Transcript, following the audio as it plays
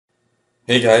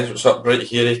Hey guys, what's up? Bright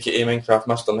here, aka Minecraft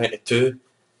Master 92,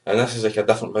 and this is like a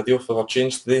different video for a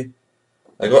change today.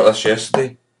 I got this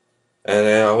yesterday, and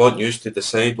I want you to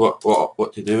decide what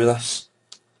to do with this.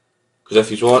 Because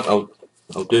if you want, I'll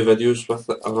do videos with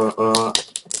it, or I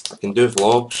can do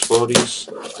vlogs for these.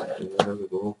 There we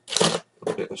go.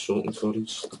 I'll get this open for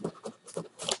these.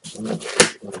 There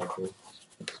we go.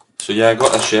 So yeah, I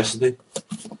got this yesterday,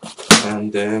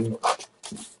 and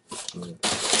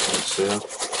it's there.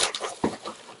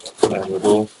 There we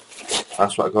go.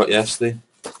 That's what I got yesterday.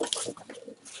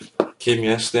 Came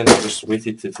yesterday and I just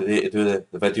waited to today to do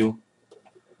the video.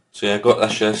 So yeah, I got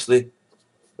this yesterday,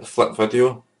 the flip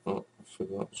video. Oh, I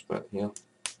forgot this bit here.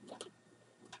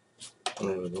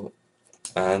 There we go.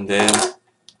 And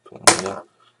put that there.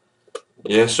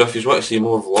 Yeah, so if you want to see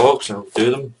more vlogs, I'll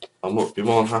do them. I'll be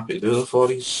more than happy to do them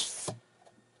for you.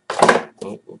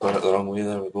 Oh, we got it the wrong way,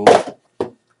 there we go.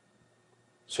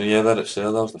 So yeah, there it's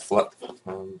there, there's the flip.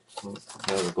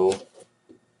 There we go.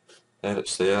 There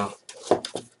it's there.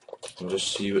 I'll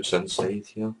just see what's inside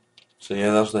here. So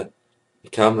yeah, there's the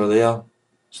camera there.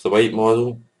 It's the white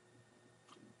model.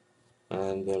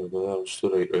 And there we go, I'll just go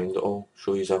right round it all,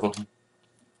 show you everything.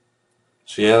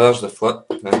 So yeah, there's the flip,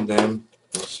 and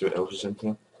let's see what else is in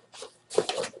here.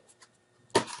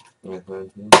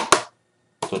 Anything in here?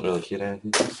 Don't really hear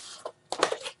anything.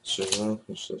 So yeah,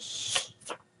 there's this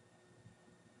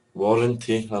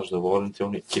warranty, there's the warranty, I'll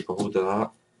need to keep a hold of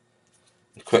that.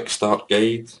 The quick start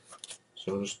guide,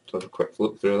 so I'll just have a quick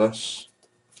look through this.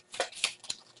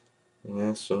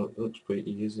 Yeah, so it looks quite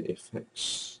easy to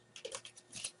fix.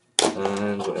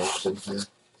 And what else is in here?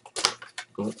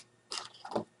 Oh,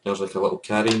 there's like a little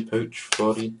carrying pouch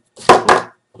for you.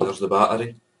 Oh, there's the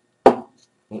battery. Oh,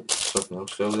 something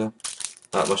else fell there.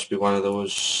 That must be one of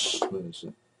those, what is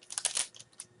it?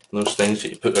 Those things that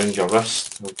you put around your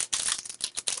wrist.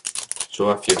 So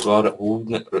if you've got it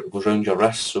holding it, it goes around your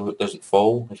wrist so it doesn't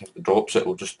fall. Like if it drops it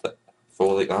will just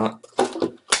fall like that.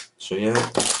 So yeah,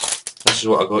 this is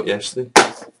what I got yesterday.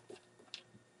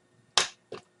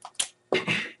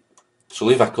 So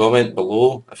leave a comment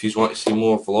below if you want to see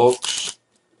more vlogs.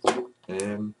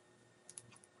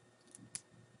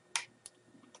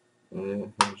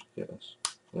 Get this.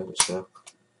 There it's there.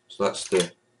 So that's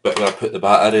the bit where I put the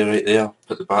battery right there.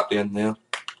 Put the battery in there.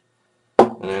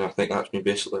 And then I think that's me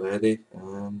basically ready.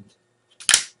 And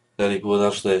there you go,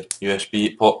 there's the USB,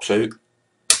 it pops out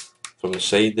from the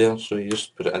side there, so you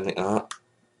just put it in like that.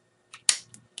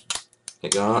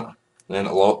 Like that. And then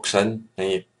it locks in,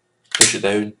 and you push it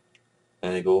down,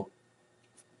 there you go.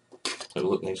 It'll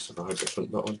look nice if I had the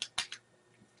front button.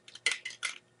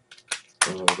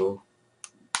 There we go.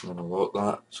 And then I'll lock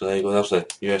that. So there you go, there's the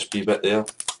USB bit there.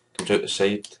 Comes out the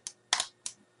side.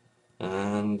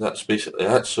 And that's basically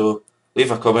it. So leave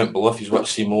a comment below if you want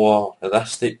to see more of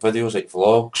this type videos, like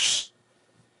vlogs,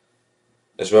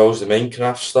 as well as the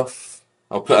Minecraft stuff.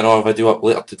 I'll put another video up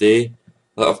later today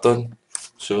that I've done.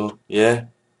 So yeah,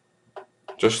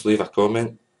 just leave a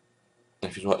comment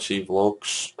if you want to see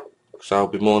vlogs, because I'll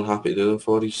be more than happy to do them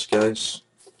for you guys.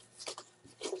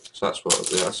 So that's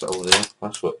it all there.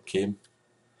 That's what came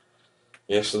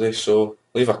yesterday. So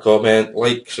leave a comment,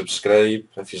 like, subscribe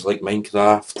if you like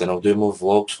Minecraft, and I'll do more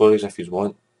vlogs for you if you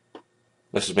want.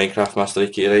 This is Minecraft Master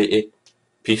 80.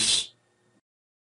 Peace.